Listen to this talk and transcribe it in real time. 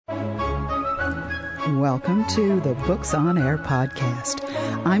Welcome to the Books on Air podcast.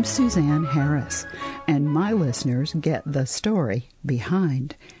 I'm Suzanne Harris, and my listeners get the story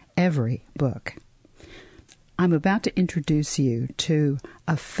behind every book. I'm about to introduce you to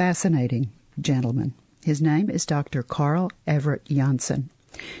a fascinating gentleman. His name is Dr. Carl Everett Janssen,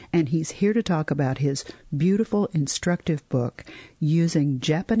 and he's here to talk about his beautiful, instructive book, Using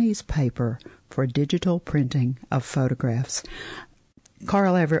Japanese Paper for Digital Printing of Photographs.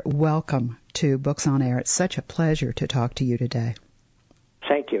 Carl Everett, welcome to Books on Air. It's such a pleasure to talk to you today.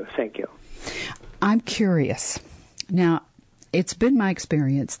 Thank you. I'm curious. Now, it's been my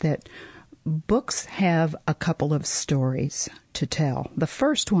experience that books have a couple of stories to tell. The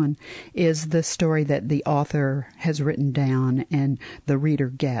first one is the story that the author has written down and the reader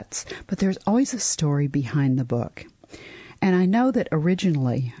gets, but there's always a story behind the book. And I know that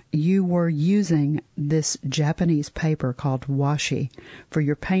originally you were using this Japanese paper called washi for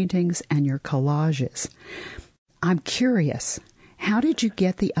your paintings and your collages. I'm curious, how did you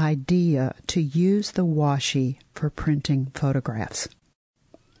get the idea to use the washi for printing photographs?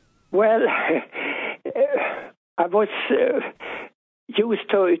 Well, I was used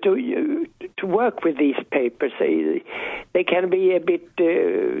to work with these papers. They can be a bit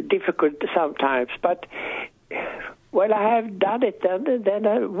difficult sometimes, but well, I have done it,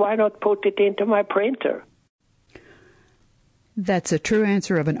 then why not put it into my printer? That's a true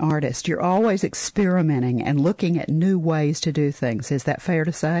answer of an artist. You're always experimenting and looking at new ways to do things. Is that fair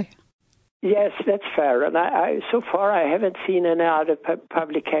to say? Yes, that's fair. And I so far I haven't seen any other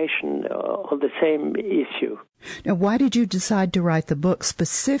publication on the same issue. Now, why did you decide to write the book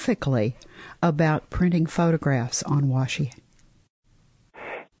specifically about printing photographs on washi?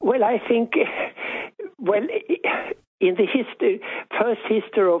 Well, I think, in the first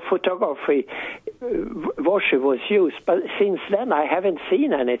history of photography, washi was used, but since then I haven't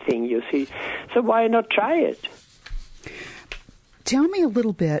seen anything, you see. So why not try it? Tell me a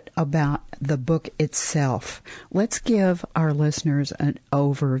little bit about the book itself. Let's give our listeners an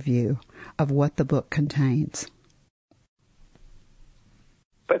overview of what the book contains.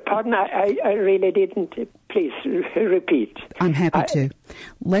 But pardon, I really didn't. Please repeat. I'm happy to.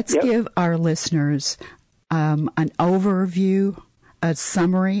 Let's give our listeners an overview, a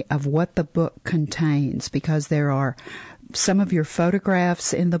summary of what the book contains, because there are some of your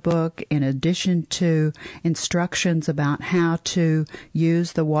photographs in the book, in addition to instructions about how to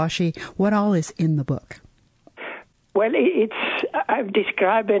use the washi. What all is in the book? Well, I'm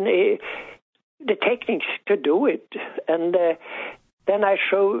describing the techniques to do it, and then I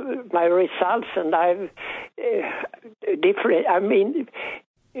show my results, and I've different. I mean,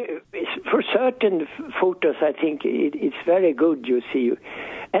 for certain photos, I think it's very good. You see,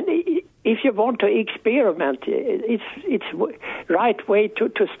 and if you want to experiment, it's right way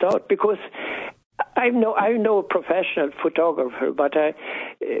to start, because I'm no professional photographer, but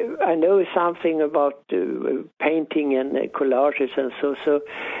I know something about painting and collages and so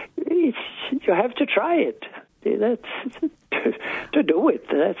you have to try it. That's to do it.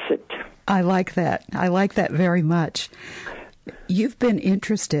 That's it. I like that. I like that very much. You've been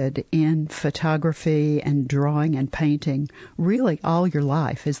interested in photography and drawing and painting really all your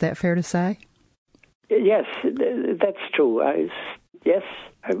life. Is that fair to say? Yes, that's true. I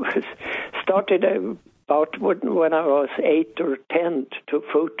was started about when I was 8 or 10 to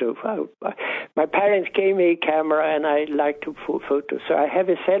photo. My parents gave me a camera, and I like to photo, so I have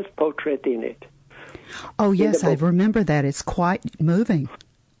a self-portrait in it. Oh, yes, I remember that. It's quite moving.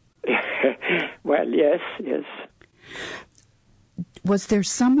 Well, yes. Was there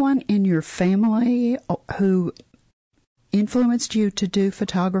someone in your family who influenced you to do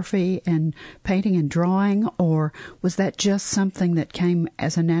photography and painting and drawing, or was that just something that came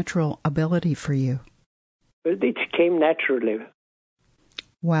as a natural ability for you? It came naturally.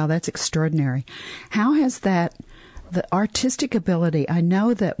 Wow, that's extraordinary. How has the artistic ability, I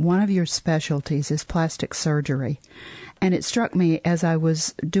know that one of your specialties is plastic surgery, and it struck me as I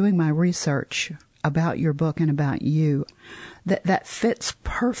was doing my research about your book and about you, that fits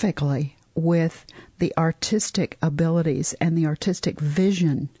perfectly with the artistic abilities and the artistic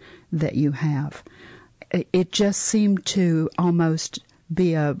vision that you have. It just seemed to almost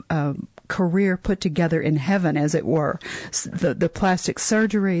be a career put together in heaven, as it were. The plastic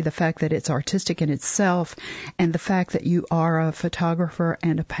surgery, the fact that it's artistic in itself, and the fact that you are a photographer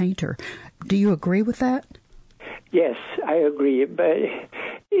and a painter. Do you agree with that? Yes, I agree. But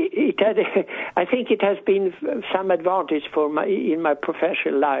I think it has been some advantage in my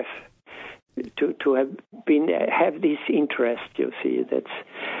professional life to have this interest. You see,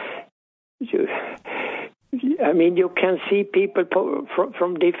 I mean, you can see people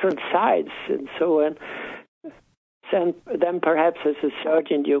from different sides and so on. Then perhaps as a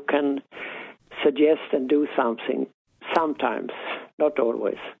surgeon you can suggest and do something sometimes, not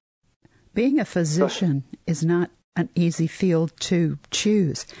always. Being a physician is not an easy field to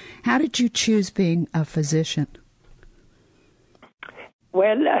choose. How did you choose being a physician?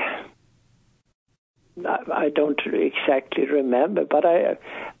 Well, I don't exactly remember, but I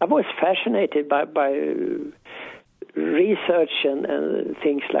was fascinated by research and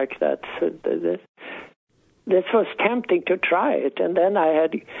things like that. So that was tempting to try it. And then I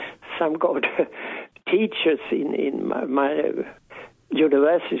had some good teachers in my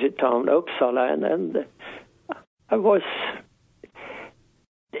university town, Uppsala, and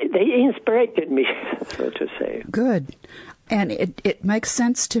they inspired me, so to say. Good. And it makes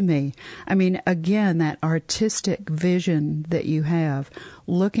sense to me. I mean, again, that artistic vision that you have,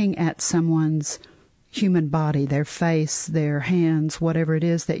 looking at someone's human body, their face, their hands, whatever it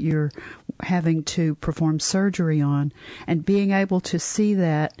is that you're having to perform surgery on, and being able to see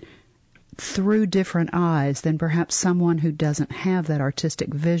that through different eyes than perhaps someone who doesn't have that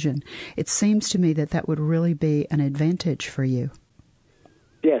artistic vision. It seems to me that would really be an advantage for you.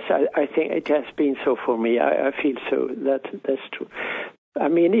 Yes, I think it has been so for me. I feel so that's true. I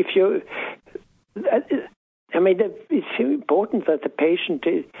mean, it's important that the patient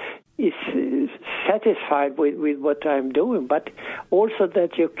is satisfied with what I'm doing, but also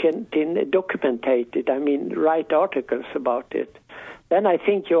that you can documentate it. I mean, write articles about it. Then I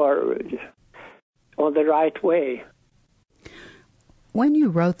think you are on the right way. When you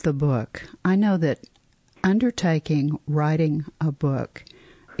wrote the book, I know that writing a book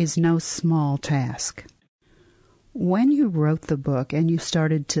is no small task. When you wrote the book and you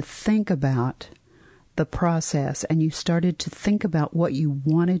started to think about the process and you started to think about what you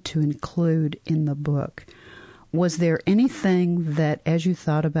wanted to include in the book, was there anything that, as you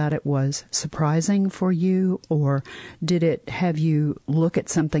thought about it, was surprising for you, or did it have you look at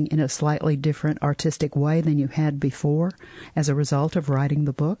something in a slightly different artistic way than you had before as a result of writing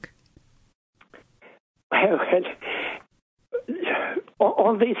the book? Well,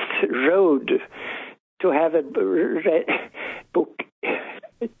 on this road to have a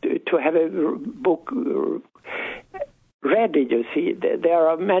book ready, you see, there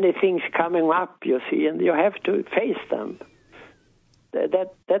are many things coming up, you see, and you have to face them.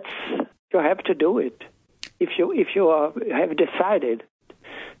 That's you have to do it. If you have decided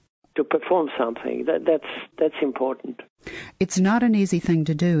to perform something, that's important. It's not an easy thing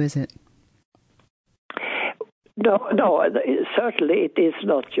to do, is it? No, certainly it is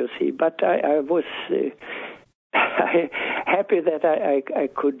not, you see, but I was happy that I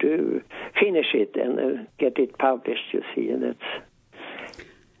could finish it and get it published, you see, and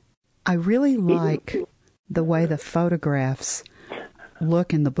I really like the way the photographs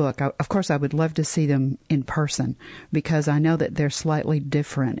look in the book. Of course, I would love to see them in person because I know that they're slightly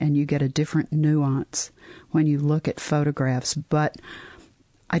different and you get a different nuance when you look at photographs, but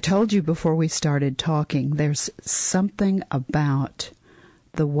I told you before we started talking, there's something about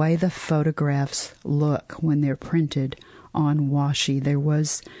the way the photographs look when they're printed on washi. There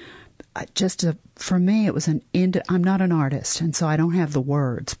was for me, it was I'm not an artist, and so I don't have the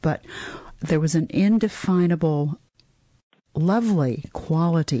words, but there was an indefinable, lovely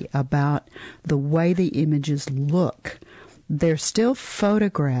quality about the way the images look. They're still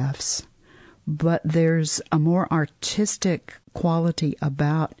photographs, but there's a more artistic quality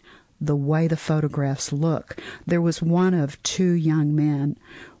about the way the photographs look. There was one of two young men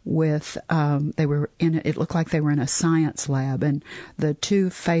with, it looked like they were in a science lab, and the two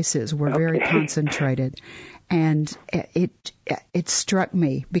faces were very concentrated. And it struck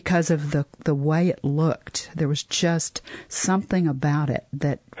me because of the way it looked. There was just something about it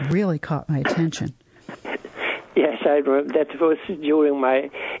that really caught my attention. Yes, I remember. That was during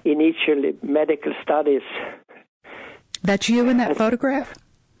my initial medical studies. That's you in that photograph?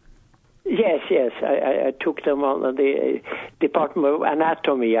 Yes. I took them on the Department of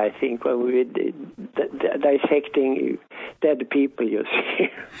Anatomy, I think, when we were dissecting dead people, you see.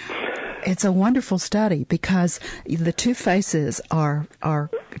 It's a wonderful study because the two faces are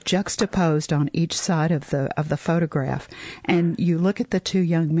juxtaposed on each side of the photograph, and you look at the two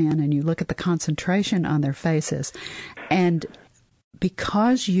young men and you look at the concentration on their faces, and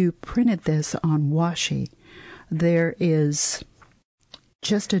because you printed this on washi, there is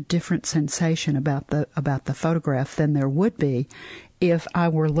just a different sensation about the photograph than there would be if I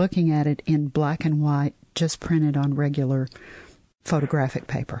were looking at it in black and white, just printed on regular photographic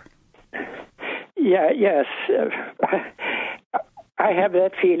paper. Yes. I have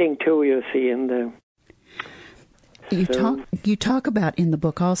that feeling too, you see. You talk about in the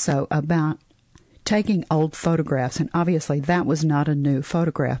book also about taking old photographs, and obviously that was not a new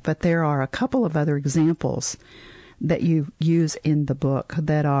photograph, but there are a couple of other examples that you use in the book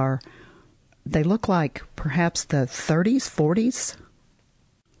that they look like perhaps the 30s, 40s?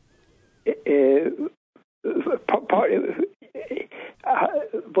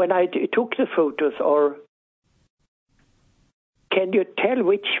 When I took the photos, or can you tell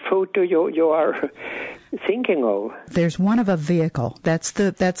which photo you are thinking of? There's one of a vehicle. That's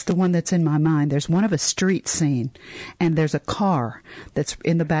the one that's in my mind. There's one of a street scene, and there's a car that's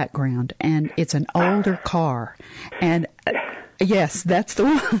in the background, and it's an older car. And yes, that's the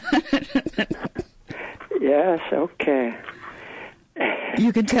one. Yes, okay.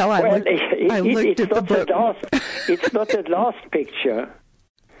 You can tell I looked at the book. It's not the last picture.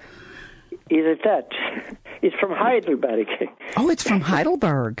 Is it that? It's from Heidelberg. Oh, it's from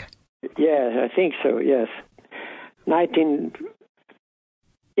Heidelberg. Yeah, I think so, yes.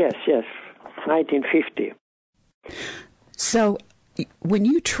 1950. So, when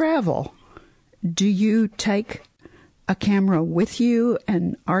you travel, do you take a camera with you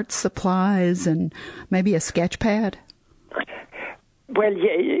and art supplies and maybe a sketch pad? Well,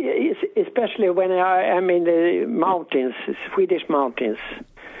 yeah, especially when I am in the mountains, Swedish mountains.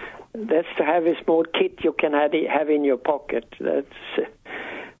 That's to have a small kit you can have in your pocket. That's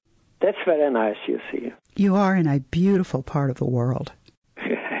very nice, you see. You are in a beautiful part of the world.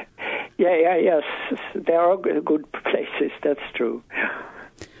 Yes. There are good places, that's true.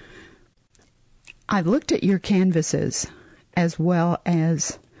 I've looked at your canvases as well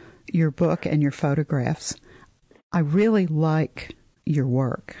as your book and your photographs. I really like your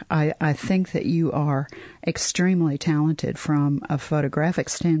work. I think that you are extremely talented from a photographic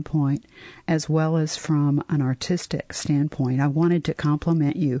standpoint as well as from an artistic standpoint. I wanted to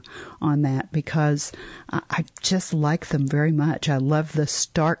compliment you on that because I just like them very much. I love the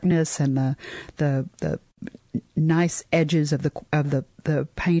starkness and the nice edges of the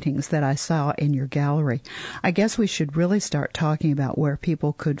paintings that I saw in your gallery. I guess we should really start talking about where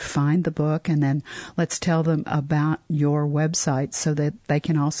people could find the book, and then let's tell them about your website so that they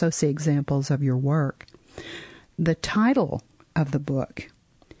can also see examples of your work. The title of the book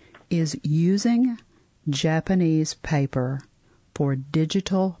is Using Japanese Paper for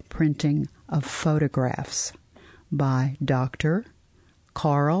Digital Printing of Photographs by Dr.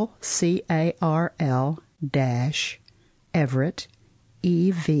 Carl, C-A-R-L Everett,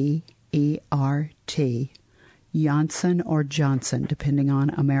 E-V-E-R-T, Jansson or Johnson, depending on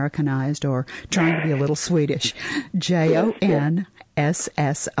Americanized or trying to be a little Swedish, J-O-N-S-S-O-N.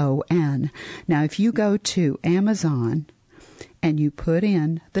 Now, if you go to Amazon and you put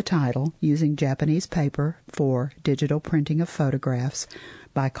in the title, Using Japanese Paper for Digital Printing of Photographs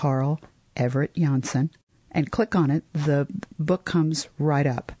by Carl Everett Jansson, and click on it, the book comes right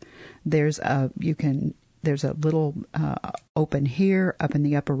up. There's a little open here up in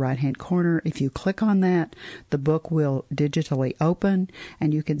the upper right-hand corner. If you click on that, the book will digitally open,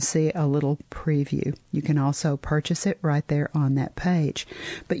 and you can see a little preview. You can also purchase it right there on that page.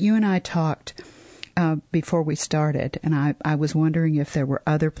 But you and I talked before we started, and I was wondering if there were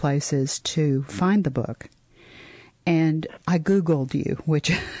other places to find the book. And I Googled you,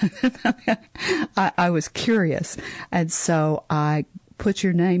 which I was curious. And so I put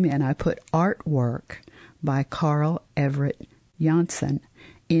your name in. I put artwork by Carl Everett Jansson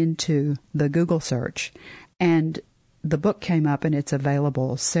into the Google search. And the book came up, and it's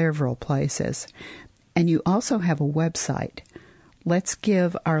available several places. And you also have a website. Let's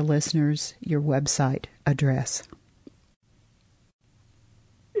give our listeners your website address.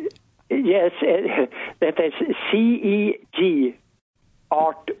 Yes, that is CEG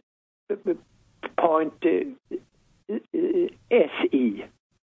art.se.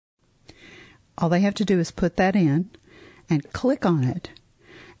 All they have to do is put that in and click on it,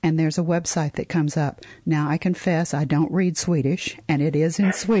 and there's a website that comes up. Now, I confess I don't read Swedish, and it is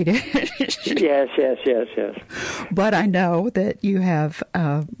in Swedish. Yes. But I know that you have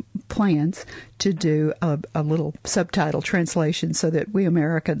plans to do a little subtitle translation so that we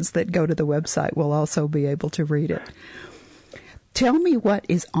Americans that go to the website will also be able to read it. Tell me what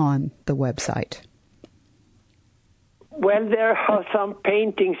is on the website. Well, there are some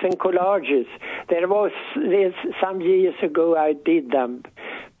paintings and collages. There's some years ago I did them,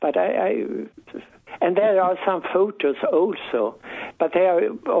 but and there are some photos also, but they are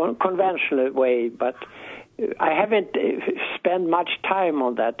on conventional way. But I haven't spent much time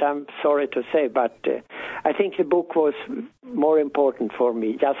on that, I'm sorry to say, but I think the book was more important for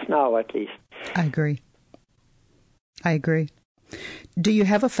me, just now at least. I agree. Do you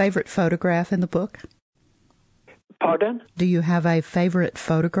have a favorite photograph in the book? Pardon? Do you have a favorite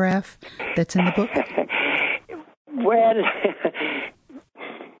photograph that's in the book? Well,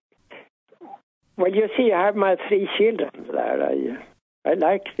 well, you see, I have my 3 children there. I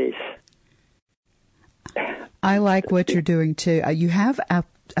like this. I like what you're doing too. You have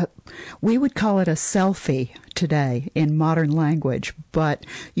we would call it a selfie today in modern language, but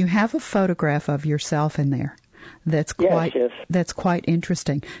you have a photograph of yourself in there. That's quite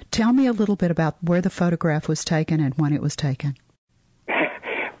interesting. Tell me a little bit about where the photograph was taken and when it was taken.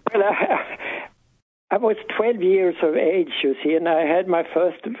 Well, I was 12 years of age, you see, and I had my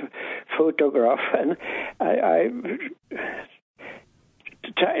first photograph, and I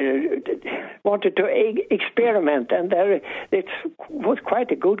wanted to experiment, and it was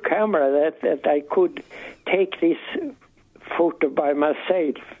quite a good camera that I could take this photo by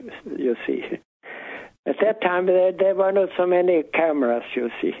myself, you see. At that time, there were not so many cameras, you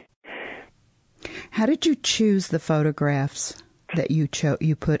see. How did you choose the photographs that you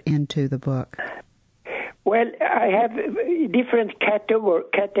put into the book? Well, I have different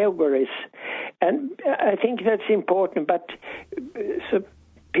categories, and I think that's important, but so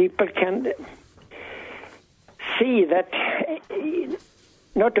people can see that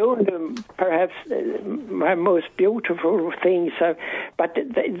not only perhaps my most beautiful things, but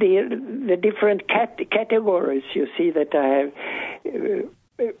the different categories, you see, that I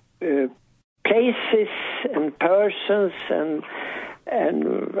have places and persons and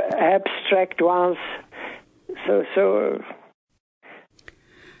abstract ones. So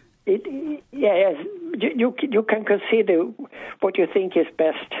you can consider what you think is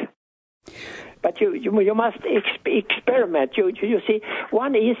best. But you must experiment. You see,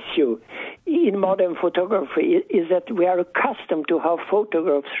 one issue in modern photography is that we are accustomed to how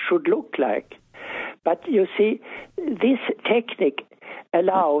photographs should look like. But you see, this technique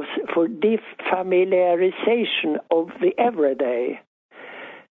allows for defamiliarization of the everyday.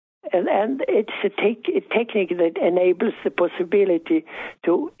 And it's a technique that enables the possibility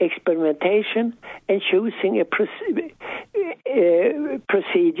to experimentation and choosing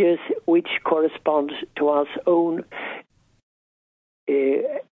procedures which corresponds to one's own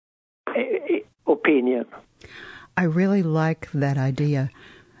opinion. I really like that idea.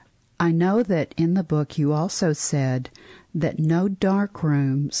 I know that in the book you also said that no dark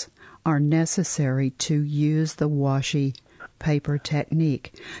rooms are necessary to use the washi paper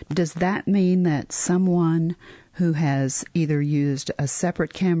technique. Does that mean that someone who has either used a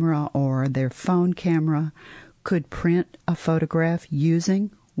separate camera or their phone camera could print a photograph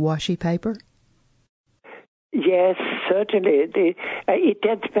using washi paper? Yes, certainly. It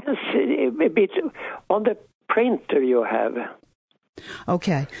depends a bit on the printer you have.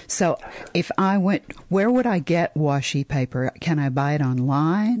 Okay, so if I went, where would I get washi paper? Can I buy it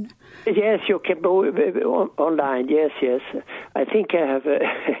online? Yes, you can go online. Yes. I think I have a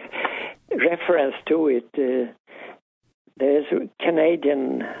reference to it. There's a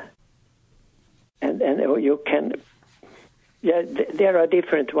Canadian, and you can. Yeah, there are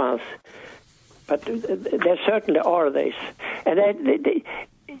different ones, but there certainly are these, and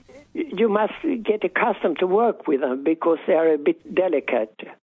you must get accustomed to work with them because they are a bit delicate.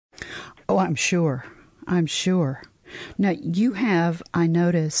 Oh, I'm sure. Now, you have, I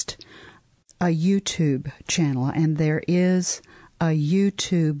noticed, a YouTube channel, and there is a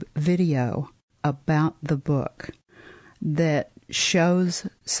YouTube video about the book that shows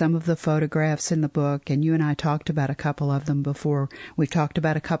some of the photographs in the book, and you and I talked about a couple of them before. We've talked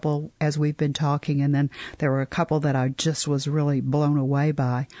about a couple as we've been talking, and then there were a couple that I just was really blown away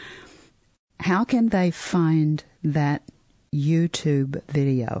by. How can they find that YouTube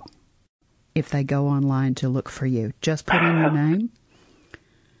video if they go online to look for you? Just put in your name?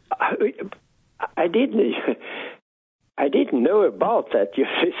 I didn't know about that, you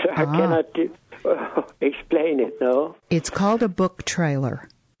see, so I cannot explain it, no. It's called a book trailer,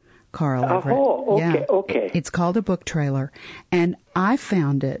 Carl Everett. Oh, okay, yeah, okay. It's called a book trailer, and I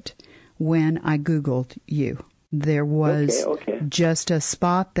found it when I Googled you. There was just a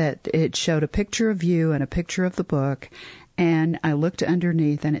spot that it showed a picture of you and a picture of the book, and I looked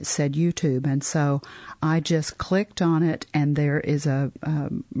underneath and it said YouTube, and so I just clicked on it, and there is a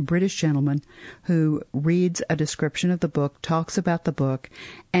British gentleman who reads a description of the book, talks about the book,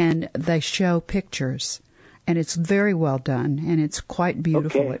 and they show pictures, and it's very well done, and it's quite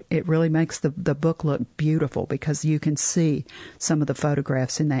beautiful. Okay. It really makes the book look beautiful because you can see some of the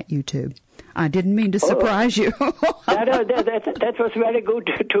photographs in that YouTube. I didn't mean to surprise you. That was very good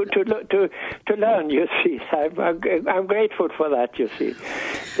to learn, you see. I'm grateful for that, you see.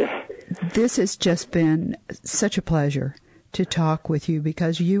 This has just been such a pleasure to talk with you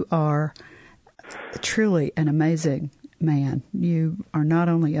because you are truly an amazing man. You are not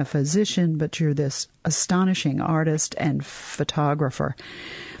only a physician, but you're this astonishing artist and photographer.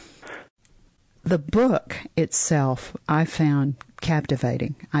 The book itself I found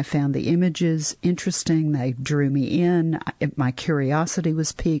captivating. I found the images interesting. They drew me in. My curiosity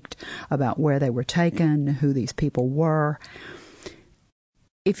was piqued about where they were taken, who these people were.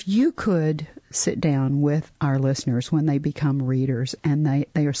 If you could sit down with our listeners when they become readers and they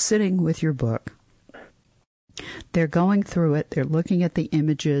are sitting with your book, they're going through it, they're looking at the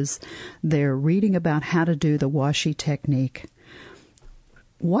images, they're reading about how to do the washi technique,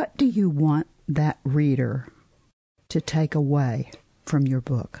 what do you want that reader to take away from your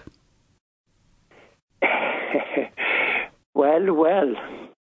book? Well,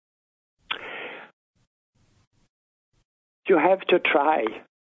 you have to try.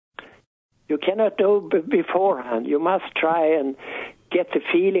 You cannot know beforehand. You must try and get the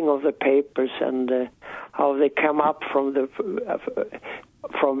feeling of the papers and how they come up from the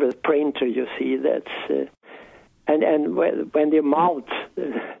printer. You see, that's and when they mount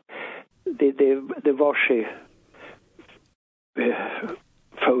the washi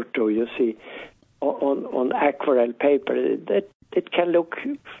photo, you see, on aquarelle paper, that it can look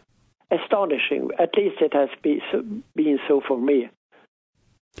astonishing. At least it has been so for me.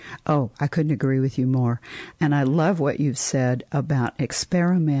 Oh, I couldn't agree with you more. And I love what you've said about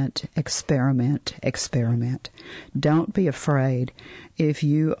experiment, experiment, experiment. Don't be afraid if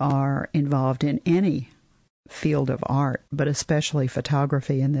you are involved in any field of art, but especially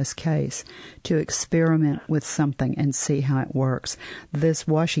photography in this case, to experiment with something and see how it works. This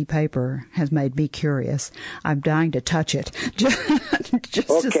washi paper has made me curious. I'm dying to touch it just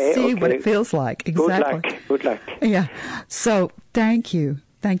to see what it feels like. Exactly. Good luck. Yeah. So thank you.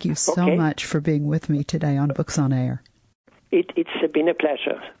 Thank you so much for being with me today on Books on Air. It's been a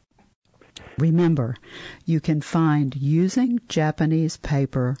pleasure. Remember, you can find Using Japanese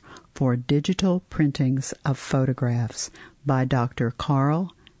Paper for Digital Printings of Photographs by Dr.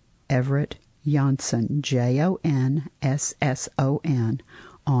 Carl Everett Jonsson, Jonsson,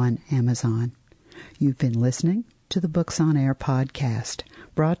 on Amazon. You've been listening to the Books on Air podcast,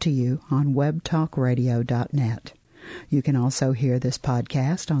 brought to you on webtalkradio.net. You can also hear this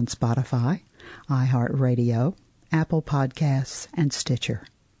podcast on Spotify, iHeartRadio, Apple Podcasts, and Stitcher.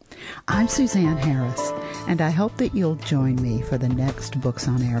 I'm Suzanne Harris, and I hope that you'll join me for the next Books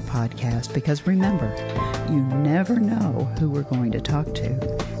on Air podcast, because remember, you never know who we're going to talk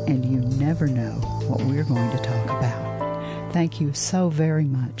to, and you never know what we're going to talk about. Thank you so very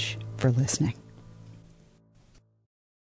much for listening.